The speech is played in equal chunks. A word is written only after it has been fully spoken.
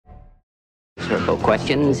unanswerable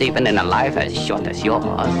questions, even in a life as short as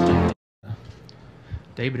yours.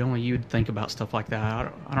 David, only you'd think about stuff like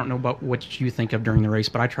that. I don't know about what you think of during the race,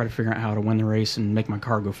 but I try to figure out how to win the race and make my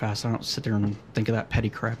car go fast. I don't sit there and think of that petty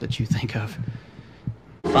crap that you think of.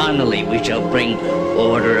 Finally, we shall bring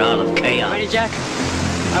order out of chaos. Ready, Jack?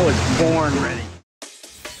 I was born ready.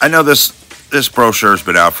 I know this brochure's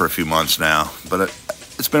been out for a few months now, but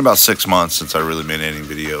it's been about 6 months since I've really made any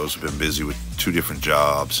videos. I've been busy with 2 different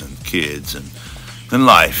jobs and kids and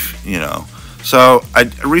life, you know. So I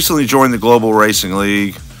recently joined the Global Racing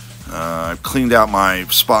League. I cleaned out my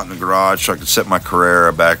spot in the garage so I could set my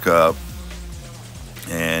Carrera back up.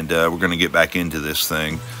 And we're going to get back into this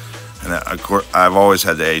thing. And of course, I've always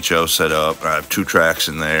had the HO set up. I have 2 tracks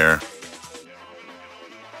in there.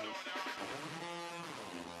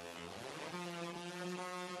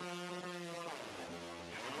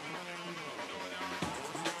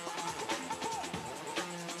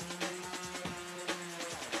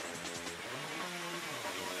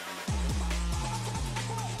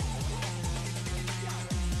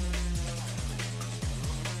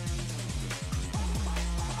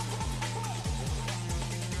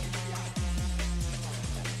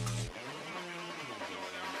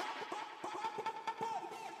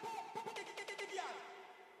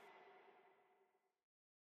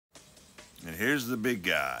 And here's the big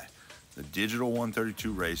guy, the Digital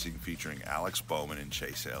 132 Racing featuring Alex Bowman and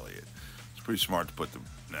Chase Elliott. It's pretty smart to put the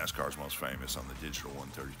NASCAR's most famous on the Digital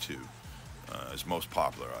 132. It's most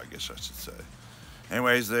popular, I guess I should say.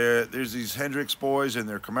 Anyways, there's these Hendrick boys in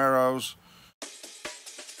their Camaros.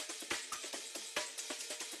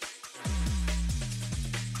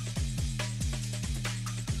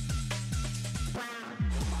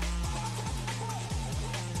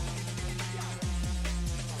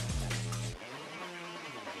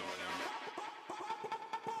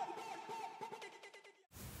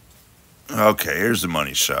 Okay, here's the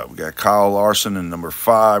money shot. We got Kyle Larson in number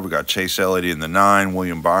 5. We got Chase Elliott in the 9.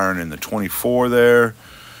 William Byron in the 24 there.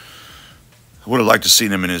 I would have liked to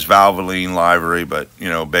seen him in his Valvoline livery, but, you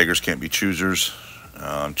know, beggars can't be choosers.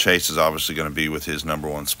 Chase is obviously going to be with his number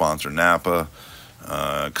 1 sponsor, Napa.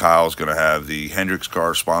 Kyle's going to have the Hendrick's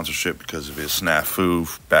car sponsorship because of his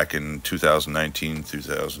snafu back in 2019,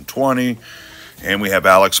 2020. And we have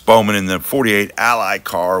Alex Bowman in the 48 Ally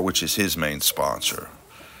car, which is his main sponsor.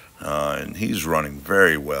 And he's running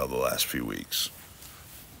very well the last few weeks.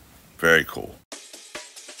 Very cool.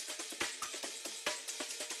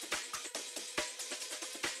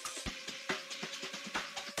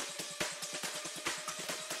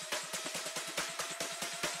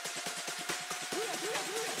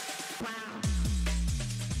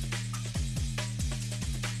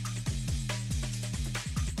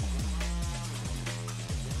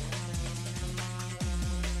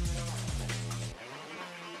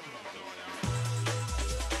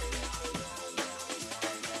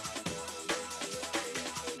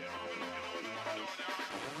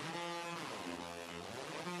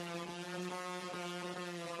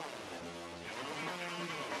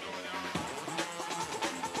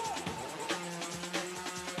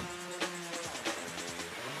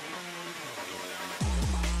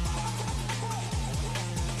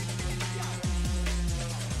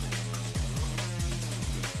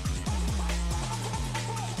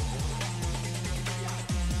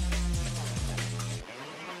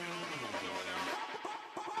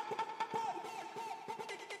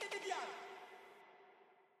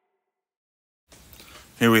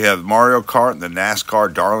 Here we have Mario Kart and the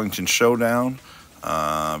NASCAR Darlington Showdown.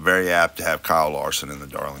 Very apt to have Kyle Larson in the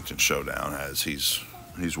Darlington Showdown as he's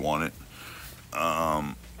won it.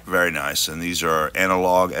 Very nice. And these are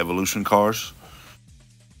analog evolution cars.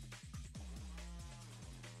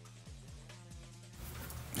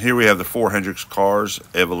 Here we have the 4 Hendricks cars,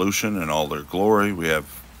 Evolution in all their glory. We have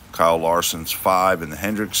Kyle Larson's 5 in the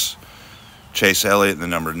Hendricks, Chase Elliott in the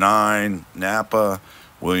number 9, Napa,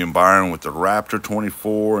 William Byron with the Raptor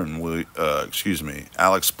 24, and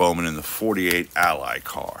Alex Bowman in the 48 Ally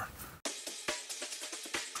car.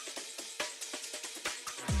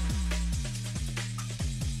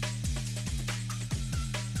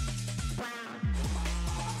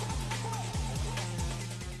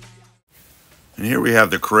 And here we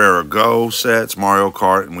have the Carrera Go sets, Mario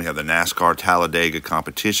Kart, and we have the NASCAR Talladega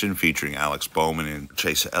competition featuring Alex Bowman and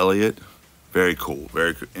Chase Elliott. Very cool,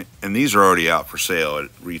 very cool. And these are already out for sale at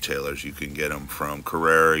retailers. You can get them from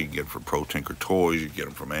Carrera, you can get them from Pro Tinker Toys, you can get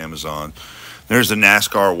them from Amazon. There's the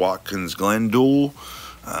NASCAR Watkins Glen duel.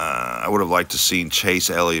 I would have liked to seen Chase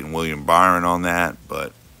Elliott and William Byron on that,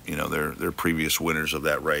 but you know they're previous winners of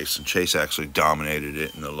that race, and Chase actually dominated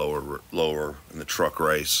it in the lower in the truck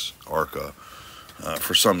race, ARCA,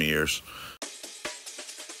 for some years.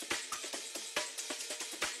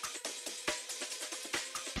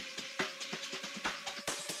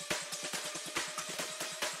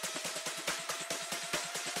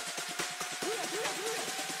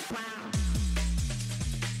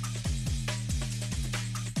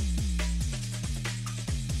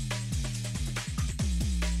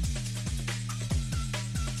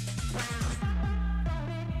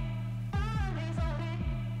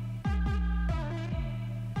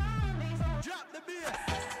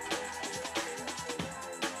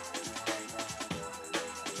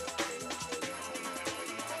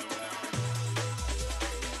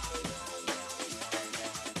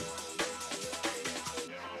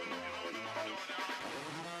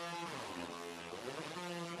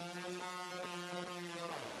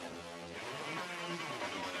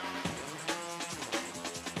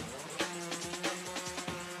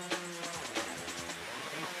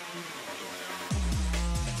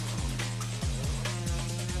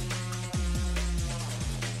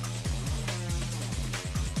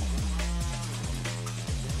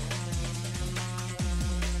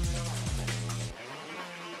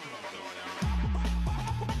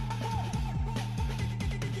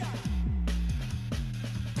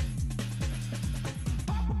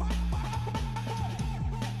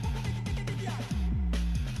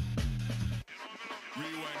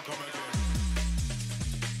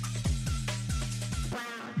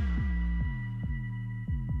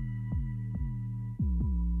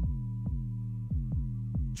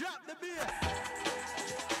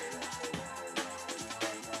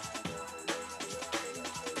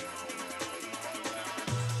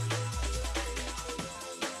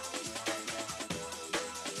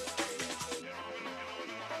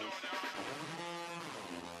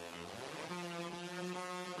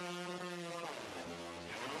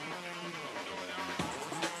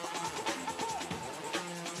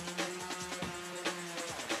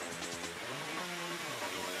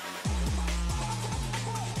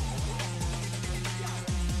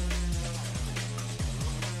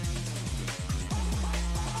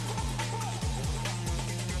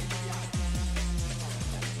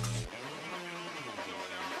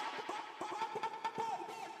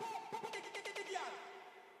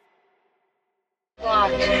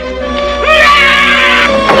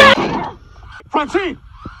 Francine!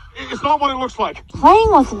 It's not what it looks like.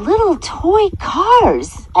 Playing with little toy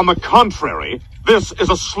cars. On the contrary, this is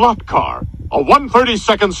a slot car. A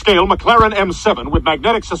 1/32nd scale McLaren M7 with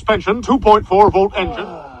magnetic suspension, 2.4-volt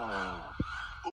engine.